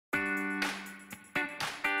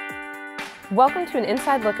Welcome to an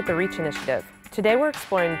inside look at the REACH initiative. Today we're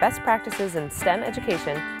exploring best practices in STEM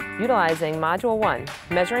education utilizing Module 1,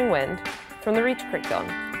 Measuring Wind, from the REACH curriculum.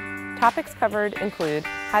 Topics covered include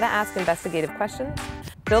how to ask investigative questions,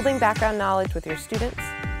 building background knowledge with your students,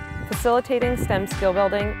 facilitating STEM skill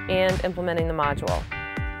building, and implementing the module.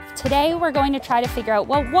 Today we're going to try to figure out,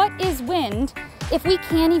 well, what is wind if we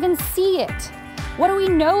can't even see it? What do we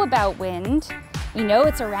know about wind? We know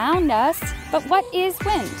it's around us, but what is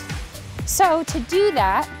wind? So to do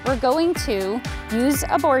that, we're going to use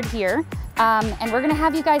a board here, and we're gonna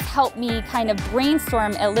have you guys help me kind of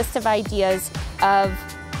brainstorm a list of ideas of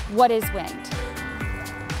what is wind.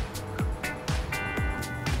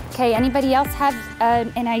 Okay, anybody else have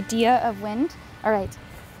an idea of wind? All right.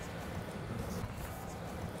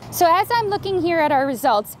 So as I'm looking here at our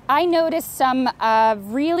results, I noticed some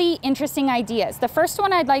really interesting ideas. The first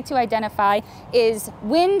one I'd like to identify is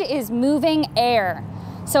wind is moving air.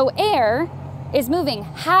 So air is moving.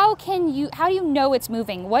 How do you know it's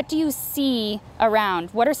moving? What do you see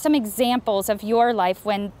around? What are some examples of your life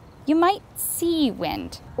when you might see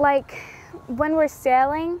wind? Like when we're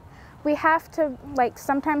sailing, we have to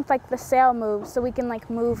sometimes the sail moves so we can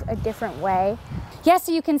move a different way. Yeah,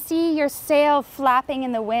 so you can see your sail flapping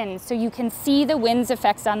in the wind, so you can see the wind's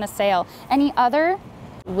effects on the sail. Any other?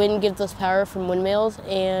 Wind gives us power from windmills,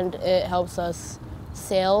 and it helps us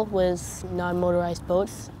sail with non-motorized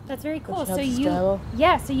boats. That's very cool. So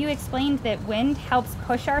you explained that wind helps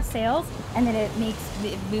push our sails and that it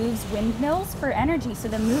moves windmills for energy, so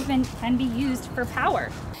the movement can be used for power.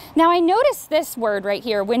 Now I noticed this word right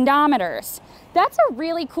here, windometers. That's a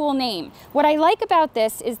really cool name. What I like about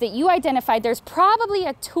this is that you identified there's probably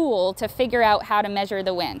a tool to figure out how to measure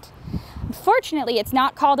the wind. Fortunately, it's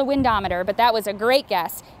not called a windometer, but that was a great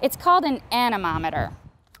guess. It's called an anemometer.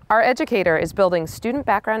 Our educator is building student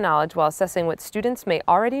background knowledge while assessing what students may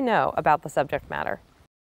already know about the subject matter.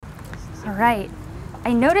 All right.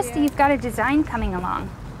 I noticed that you've got a design coming along.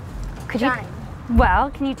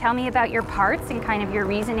 Can you tell me about your parts and kind of your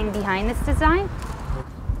reasoning behind this design?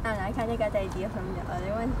 I kind of got the idea from the other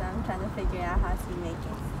ones, but I'm trying to figure out how to make it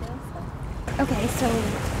still. So. Okay, so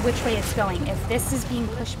which way it's going? If this is being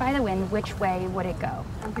pushed by the wind, which way would it go?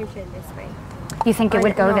 I'm pretty sure this way. You think it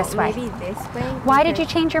would go this way? Maybe this way. Why did you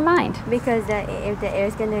change your mind? Because if the air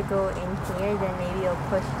is going to go in here, then maybe it'll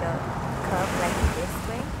push the cup this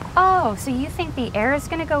way. Oh, so you think the air is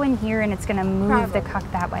going to go in here and it's going to move the cup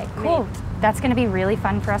that way. Cool. Maybe. That's going to be really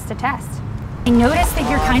fun for us to test. I noticed that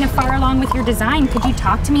you're kind of far along with your design. Could you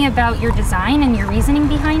talk to me about your design and your reasoning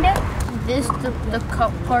behind it? The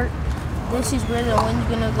cup part, this is where the wind's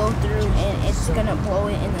gonna go through, and it's gonna blow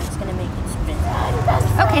it, and it's gonna make it spin.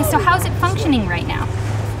 Okay, so how's it functioning right now?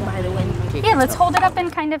 By the wind. Yeah, let's hold it up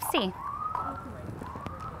and kind of see.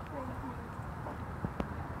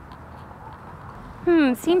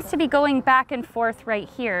 Seems to be going back and forth right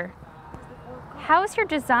here. How's your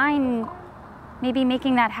design maybe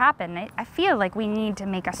making that happen? I feel like we need to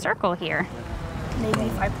make a circle here. Maybe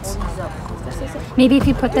if I pull these up. Maybe if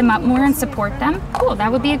you put them up more and support them? Cool,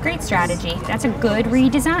 that would be a great strategy. That's a good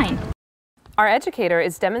redesign. Our educator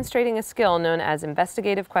is demonstrating a skill known as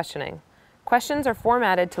investigative questioning. Questions are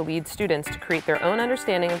formatted to lead students to create their own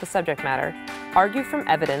understanding of the subject matter, argue from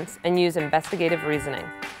evidence, and use investigative reasoning.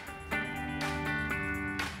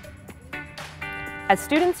 As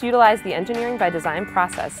students utilize the engineering by design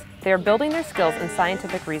process, they are building their skills in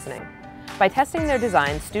scientific reasoning. By testing their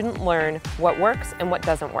design, students learn what works and what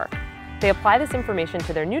doesn't work. They apply this information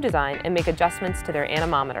to their new design and make adjustments to their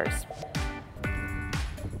anemometers.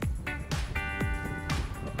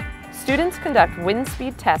 Students conduct wind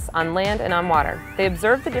speed tests on land and on water. They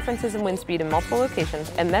observe the differences in wind speed in multiple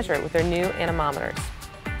locations and measure it with their new anemometers.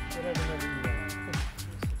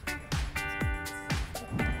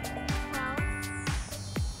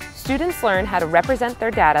 Students learn how to represent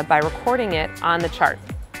their data by recording it on the chart.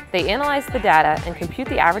 They analyze the data and compute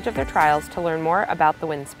the average of their trials to learn more about the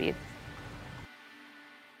wind speed.